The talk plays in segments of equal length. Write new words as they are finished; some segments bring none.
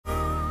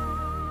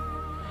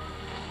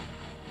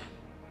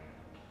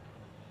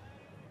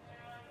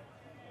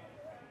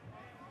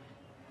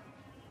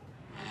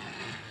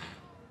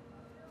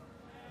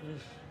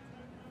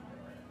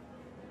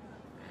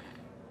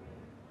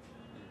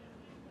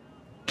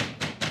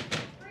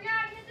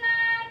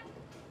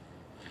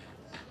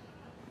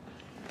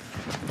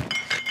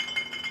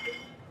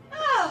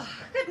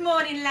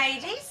Morning,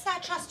 ladies. I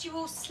trust you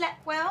all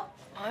slept well.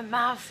 My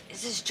mouth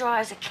is as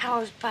dry as a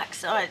cow's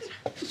backside.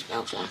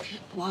 Smells like it.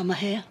 Why am I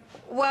here?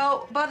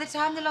 Well, by the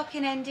time the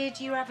lock-in ended,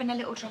 you were having a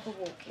little trouble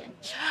walking.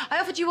 I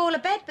offered you all a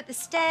bed, but the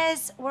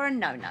stairs were a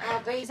no-no.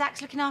 Abby.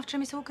 Zach's looking after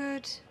him. It's all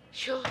good.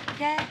 Sure.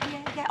 Yeah.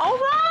 All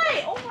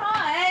right, all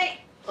right.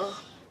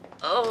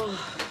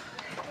 Oh.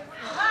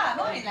 Ah,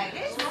 morning,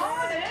 ladies.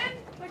 Morning.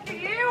 Look at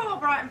you, all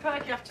bright and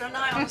perky after a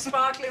night on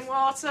sparkling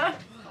water.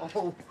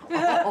 Oh,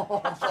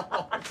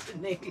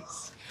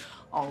 Denise.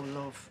 Oh,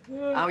 love.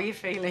 How are you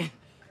feeling?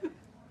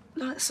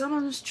 Like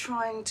someone's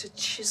trying to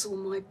chisel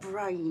my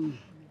brain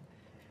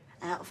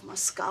out of my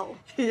skull.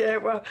 Yeah,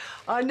 well,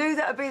 I knew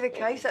that'd be the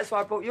case. That's why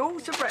I brought you all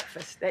to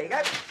breakfast. There you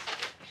go.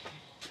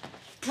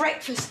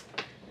 Breakfast.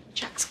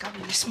 Jack's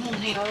going this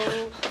morning.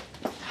 Oh.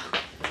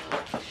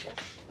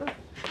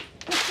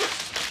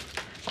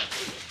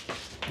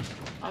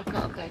 I've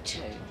got to go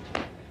too.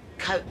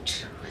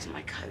 Coat. Where's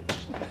my coat?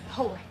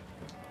 Hallway.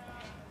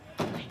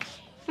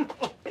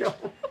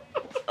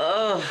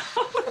 Oh,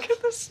 look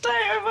at the state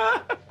of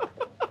her.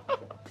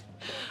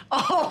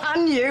 Oh,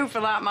 and you,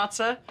 for that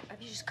matter.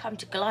 Have you just come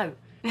to gloat?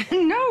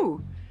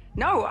 No.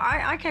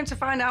 I came to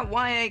find out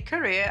why a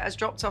courier has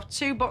dropped off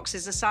 2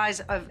 boxes the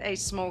size of a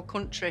small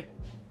country.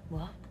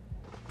 What?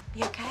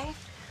 You okay?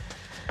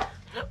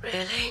 Not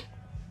really.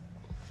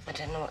 I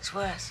don't know what's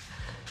worse.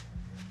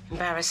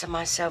 Embarrassing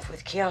myself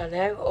with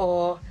Keanu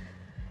or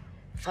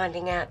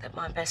finding out that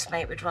my best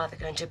mate would rather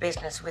go into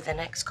business with an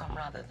ex-con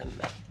rather than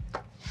me.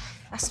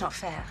 That's not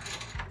fair.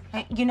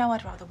 You know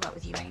I'd rather work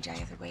with you any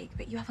day of the week,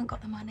 but you haven't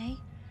got the money.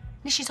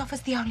 Nish's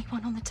offer's the only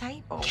one on the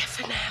table. Yeah,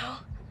 for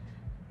now.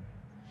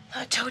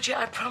 I told you,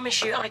 I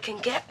promise you, I can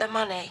get the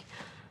money.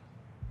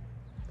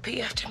 But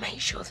you have to make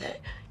sure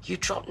that you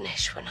drop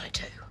Nish when I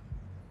do.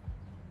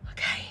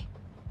 Okay?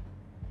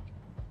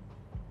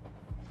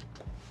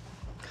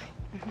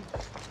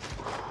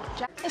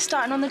 Jack, you're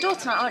starting on the door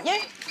tonight, aren't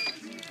you?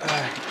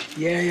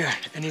 Yeah.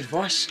 Any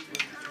advice?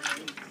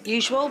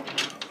 Usual.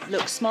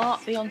 Look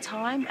smart, be on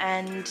time,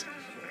 and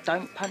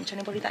don't punch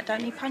anybody that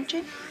don't need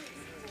punching.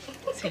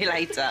 See you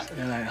later. See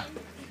you later.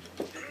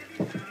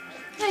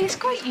 Hey, it's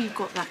great you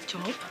got that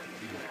job.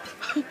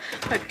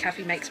 Hope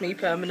Kathy makes me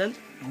permanent.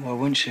 Why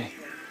wouldn't she?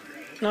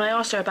 No, I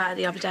asked her about it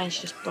the other day and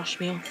she just brushed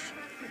me off.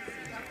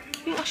 You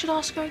think I should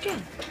ask her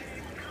again?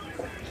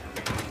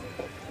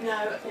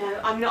 No,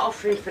 I'm not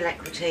offering full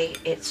equity.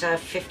 It's a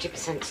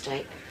 50%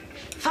 stake.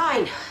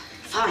 Fine,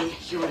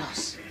 your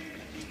loss.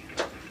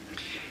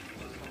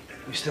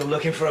 You still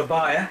looking for a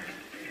buyer?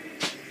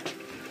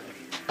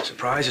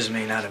 Surprises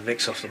me now that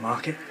Vic's off the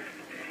market.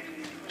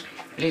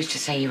 Blues to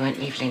say you won't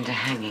leave Linda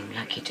hanging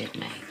like you did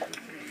me.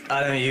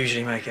 I don't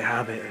usually make a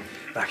habit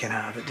of backing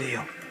out of a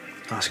deal.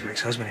 Ask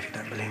Vic's husband if you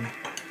don't believe me.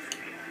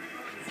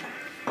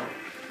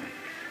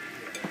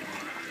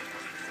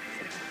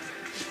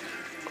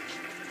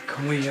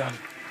 Can we, talk?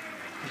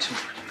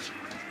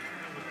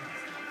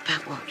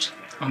 About what?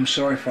 I'm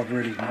sorry if I've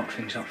really knocked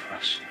things up for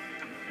us.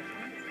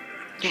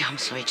 Yeah, I'm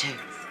sorry too.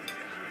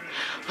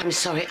 I'm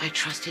sorry I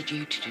trusted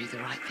you to do the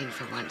right thing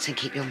for once and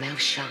keep your mouth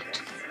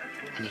shut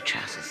and your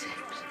trousers in.